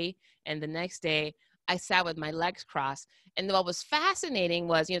day and the next day, I sat with my legs crossed. And what was fascinating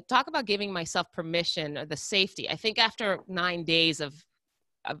was, talk about giving myself permission or the safety. I think after 9 days of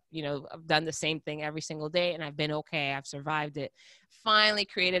I've done the same thing every single day and I've been okay. I've survived it. Finally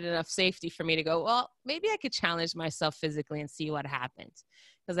created enough safety for me to go, well, maybe I could challenge myself physically and see what happens.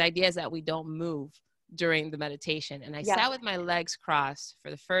 Because the idea is that we don't move during the meditation. And I sat with my legs crossed for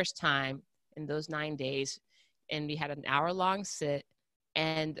the first time in those 9 days. And we had an hour-long sit.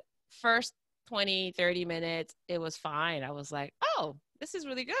 And first 20, 30 minutes, it was fine. I was like, oh, this is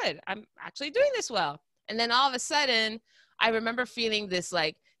really good. I'm actually doing this well. And then all of a sudden, I remember feeling this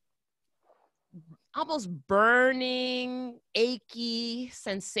like almost burning, achy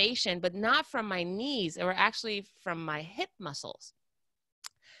sensation, but not from my knees. It were actually from my hip muscles.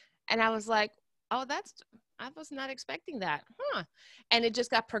 And I was like, oh, I was not expecting that. And it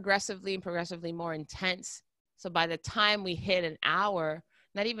just got progressively more intense. So by the time we hit an hour,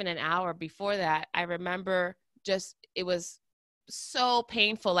 not even an hour before that, I remember it was so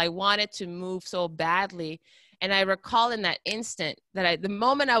painful. I wanted to move so badly. And I recall in that instant that the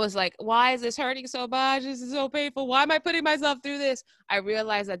moment I was like, why is this hurting so much? This is so painful. Why am I putting myself through this? I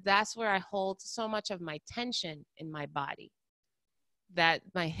realized that that's where I hold so much of my tension in my body, that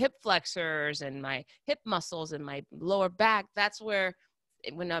my hip flexors and my hip muscles and my lower back, that's where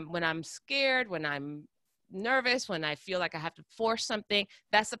when I'm scared, when I'm nervous, when I feel like I have to force something,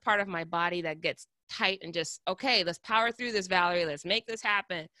 that's the part of my body that gets tight and just, okay, let's power through this, Valerie. Let's make this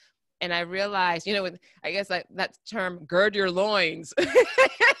happen. And I realized, I guess that term, gird your loins.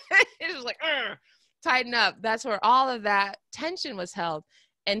 It was like, tighten up. That's where all of that tension was held.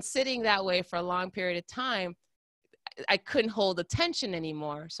 And sitting that way for a long period of time, I couldn't hold the tension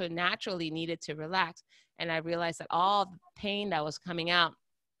anymore. So naturally needed to relax. And I realized that all the pain that was coming out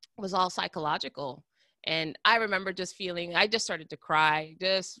was all psychological. And I remember just feeling, I just started to cry,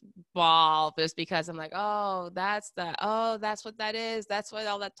 just bawl, just because I'm like, oh, that's what that is. That's what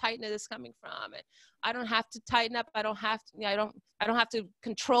all that tightness is coming from. And I don't have to tighten up. I don't have to, I don't have to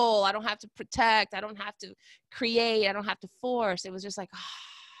control. I don't have to protect. I don't have to create. I don't have to force. It was just like,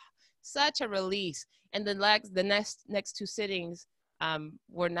 such a release. And the next 2 sittings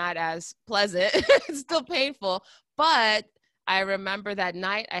were not as pleasant. It's still painful, but I remember that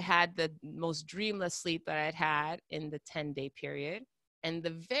night I had the most dreamless sleep that I'd had in the 10-day period. And the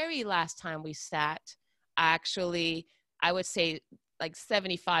very last time we sat, actually, I would say like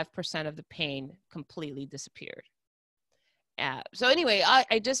 75% of the pain completely disappeared. So anyway,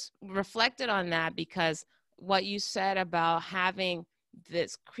 I just reflected on that because what you said about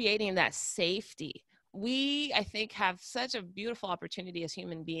creating that safety, we, I think, have such a beautiful opportunity as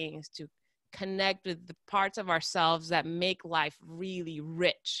human beings to connect with the parts of ourselves that make life really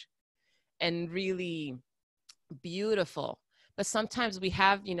rich and really beautiful. But sometimes we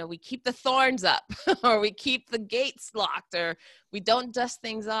have, we keep the thorns up or we keep the gates locked or we don't dust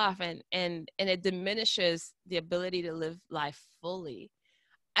things off and it diminishes the ability to live life fully.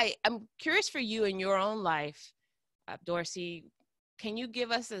 I'm curious for you in your own life, Dorsey, can you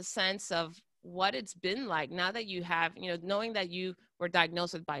give us a sense of what it's been like now that you have, knowing that you were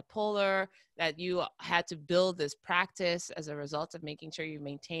diagnosed with bipolar, that you had to build this practice as a result of making sure you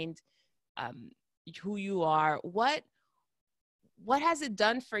maintained who you are, what has it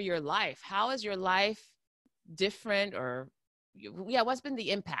done for your life? How is your life different, or what's been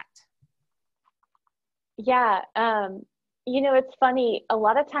the impact? Yeah. It's funny. A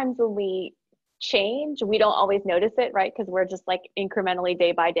lot of times when we change, we don't always notice it, right? Because we're just like incrementally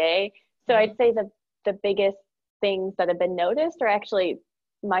day by day. So I'd say the biggest things that have been noticed are actually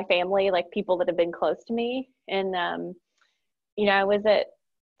my family, like people that have been close to me. And, I was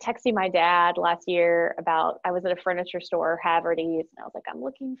texting my dad last year I was at a furniture store, Haverty's, and I was like, I'm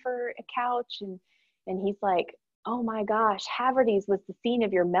looking for a couch. And he's like, oh my gosh, Haverty's was the scene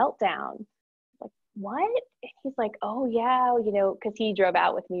of your meltdown. Like, what? He's like, oh yeah, because he drove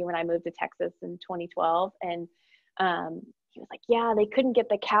out with me when I moved to Texas in 2012. And he was like, yeah, they couldn't get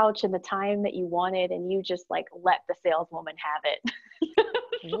the couch in the time that you wanted, and you just like let the saleswoman have it.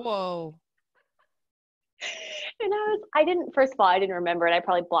 Whoa. And first of all, I didn't remember it. I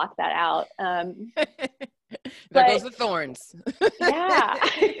probably blocked that out. There goes the thorns. Yeah.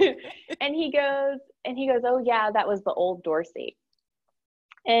 And he goes, oh yeah, that was the old Dorsey.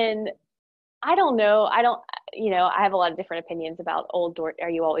 And I don't know. I have a lot of different opinions about old Dorsey. Are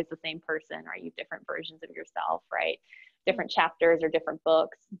you always the same person? Are you different versions of yourself, right? Different chapters or different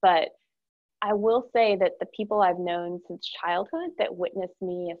books. But I will say that the people I've known since childhood that witnessed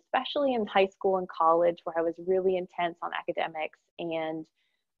me, especially in high school and college, where I was really intense on academics, and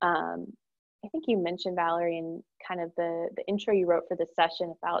I think you mentioned, Valerie, in kind of the intro you wrote for this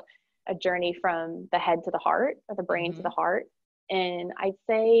session about a journey from the head to the heart, or the brain to the heart. And I'd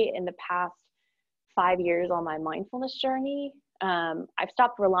say in the past 5 years on my mindfulness journey, I've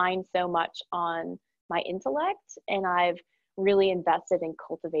stopped relying so much on my intellect, and I've really invested in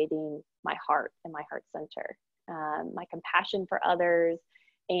cultivating my heart and my heart center, my compassion for others,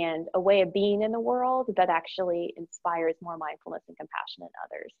 and a way of being in the world that actually inspires more mindfulness and compassion in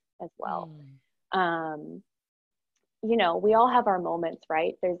others as well. We all have our moments,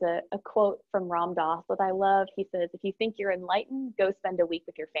 right? There's a quote from Ram Dass that I love. He says, if you think you're enlightened, go spend a week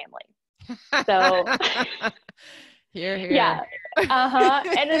with your family. So here. Yeah.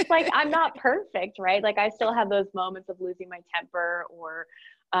 And it's like, I'm not perfect, right? Like I still have those moments of losing my temper, or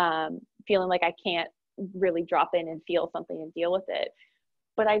feeling like I can't really drop in and feel something and deal with it.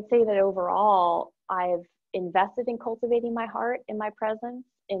 But I'd say that overall, I've invested in cultivating my heart and my presence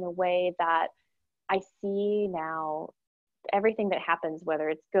in a way that I see now everything that happens, whether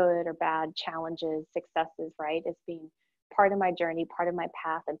it's good or bad, challenges, successes, right, as being part of my journey, part of my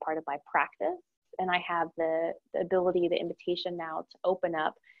path, and part of my practice. And I have the ability, the invitation now to open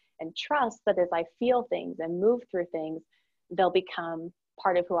up and trust that as I feel things and move through things, they'll become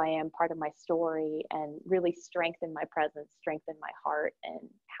part of who I am, part of my story, and really strengthen my presence, strengthen my heart, and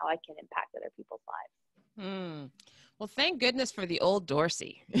how I can impact other people's lives. Well, thank goodness for the old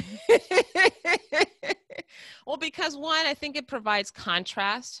Dorsey. Well, because one, I think it provides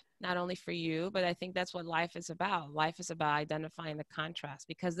contrast, not only for you, but I think that's what life is about. Life is about identifying the contrast,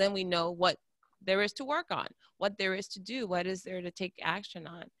 because then we know what there is to work on, what there is to do, what is there to take action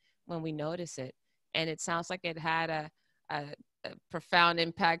on when we notice it. And it sounds like it had a profound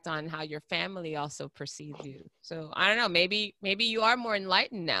impact on how your family also perceived you. So I don't know, maybe you are more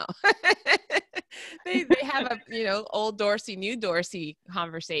enlightened now. they have a old Dorsey, new Dorsey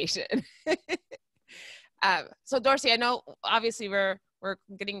conversation. So Dorsey, I know obviously we're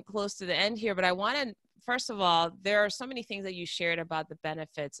getting close to the end here, but I want to, first of all, there are so many things that you shared about the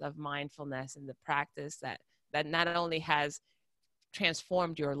benefits of mindfulness and the practice that not only has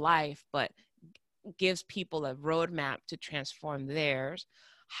transformed your life, but gives people a roadmap to transform theirs.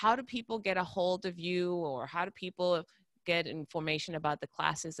 How do people get a hold of you, or how do people get information about the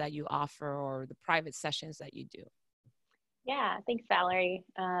classes that you offer or the private sessions that you do? Yeah, thanks, Valerie.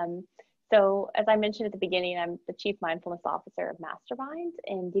 So as I mentioned at the beginning, I'm the Chief Mindfulness Officer of Mastermind,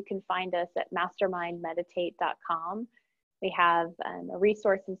 and you can find us at mastermindmeditate.com. We have a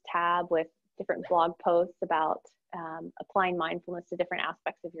resources tab with different blog posts about applying mindfulness to different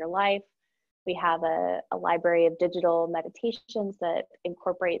aspects of your life. We have a library of digital meditations that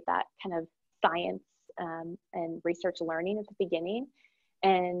incorporate that kind of science and research learning at the beginning.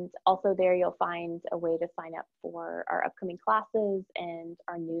 And also there you'll find a way to sign up for our upcoming classes and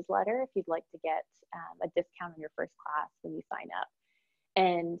our newsletter if you'd like to get a discount on your first class when you sign up.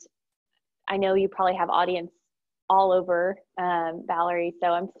 And I know you probably have audience all over, Valerie, so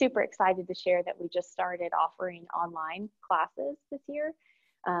I'm super excited to share that we just started offering online classes this year.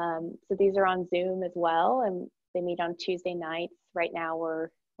 So these are on Zoom as well, and they meet on Tuesday nights. Right now we're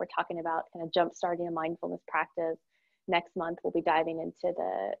talking about kind of jump-starting a mindfulness practice. Next month we'll be diving into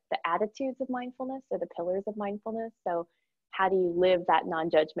the attitudes of mindfulness, or the pillars of mindfulness. So how do you live that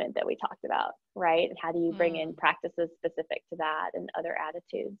non-judgment that we talked about, right? And how do you bring in practices specific to that and other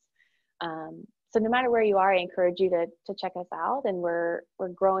attitudes? So no matter where you are, I encourage you to check us out. And we're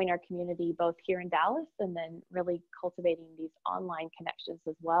growing our community both here in Dallas and then really cultivating these online connections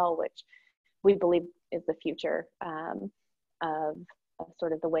as well, which we believe is the future of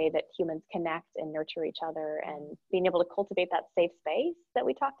sort of the way that humans connect and nurture each other, and being able to cultivate that safe space that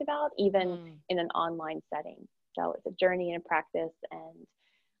we talked about, even in an online setting. So it's a journey and a practice, and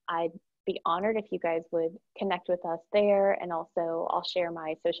I'd be honored if you guys would connect with us there. And also I'll share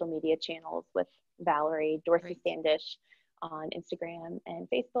my social media channels with Valerie, Dorsey Standish on Instagram and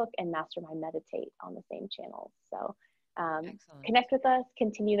Facebook, and Mastermind Meditate on the same channel. So connect with us,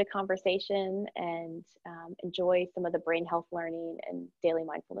 continue the conversation, and enjoy some of the brain health learning and daily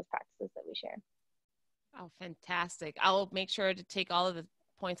mindfulness practices that we share. Oh, fantastic. I'll make sure to take all of the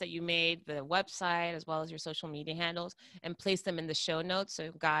points that you made, the website, as well as your social media handles, and place them in the show notes.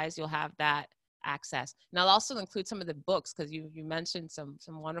 So guys, you'll have that access. And I'll also include some of the books, because you mentioned some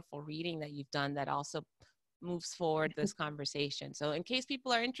wonderful reading that you've done that also moves forward this conversation. So in case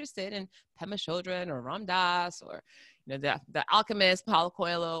people are interested in Pema Chödrön or Ram Dass, or the Alchemist, Paulo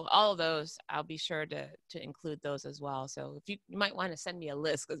Coelho, all of those, I'll be sure to include those as well. So if you might want to send me a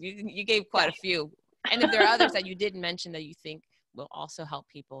list, because you gave quite a few. And if there are others that you didn't mention that you think will also help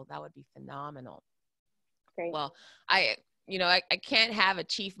people, that would be phenomenal. Great. Well, I can't have a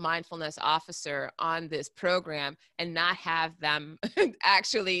Chief Mindfulness Officer on this program and not have them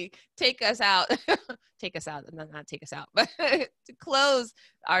actually take us out, not take us out, but to close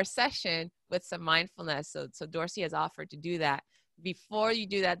our session with some mindfulness. So Dorsey has offered to do that. Before you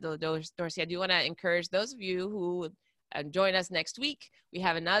do that, though, Dorsey, I do want to encourage those of you who join us next week. We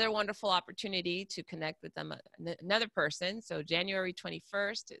have another wonderful opportunity to connect with them, another person. So January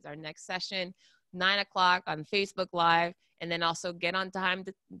 21st is our next session, 9 o'clock on Facebook Live. And then also get on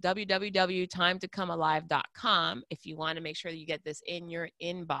www.timetocomealive.com if you want to make sure that you get this in your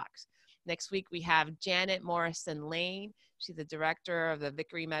inbox. Next week, we have Janet Morrison Lane. She's the director of the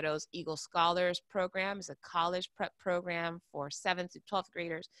Vickery Meadows Eagle Scholars Program. It's a college prep program for 7th to 12th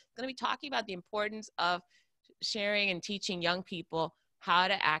graders. Going to be talking about the importance of sharing and teaching young people how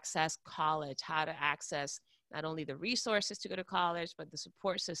to access college, how to access not only the resources to go to college, but the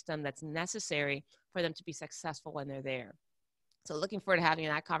support system that's necessary for them to be successful when they're there. So looking forward to having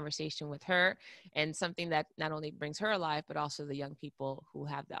that conversation with her, and something that not only brings her alive, but also the young people who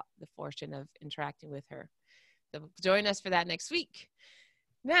have the fortune of interacting with her. So join us for that next week.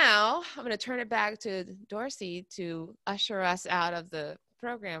 Now, I'm going to turn it back to Dorsey to usher us out of the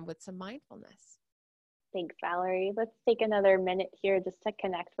program with some mindfulness. Thanks, Valerie. Let's take another minute here just to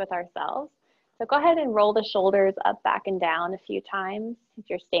connect with ourselves. So go ahead and roll the shoulders up, back, and down a few times.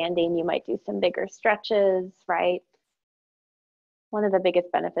 If you're standing, you might do some bigger stretches, right? One of the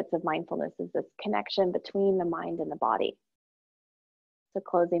biggest benefits of mindfulness is this connection between the mind and the body. So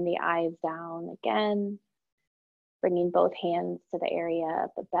closing the eyes down again, bringing both hands to the area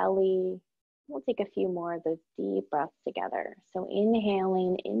of the belly. We'll take a few more of those deep breaths together. So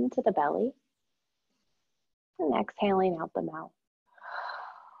inhaling into the belly and exhaling out the mouth.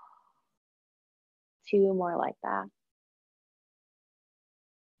 2 more like that.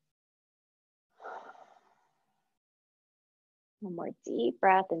 One more deep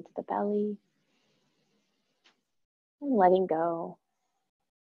breath into the belly and letting go.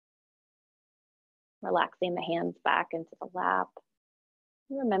 Relaxing the hands back into the lap.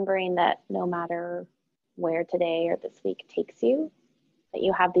 Remembering that no matter where today or this week takes you, that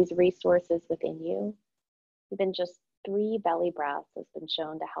you have these resources within you. Even just 3 belly breaths has been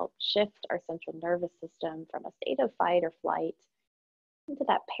shown to help shift our central nervous system from a state of fight or flight into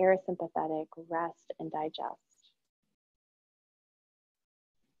that parasympathetic rest and digest.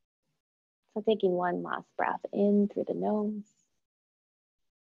 So taking one last breath in through the nose,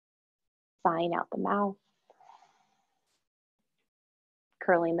 sighing out the mouth,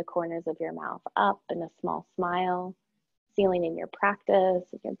 curling the corners of your mouth up in a small smile, sealing in your practice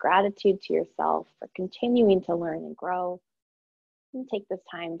and your gratitude to yourself for continuing to learn and grow. And take this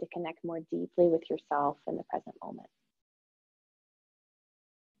time to connect more deeply with yourself in the present moment.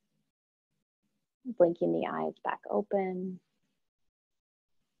 Blinking the eyes back open,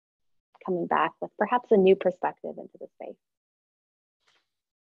 coming back with perhaps a new perspective into the space.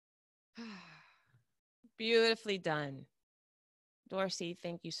 Beautifully done. Dorsey,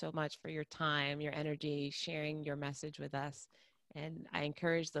 thank you so much for your time, your energy, sharing your message with us. And I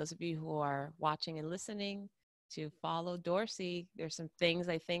encourage those of you who are watching and listening to follow Dorsey. There's some things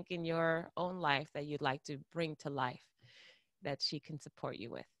I think in your own life that you'd like to bring to life that she can support you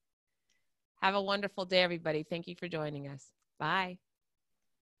with. Have a wonderful day, everybody. Thank you for joining us. Bye.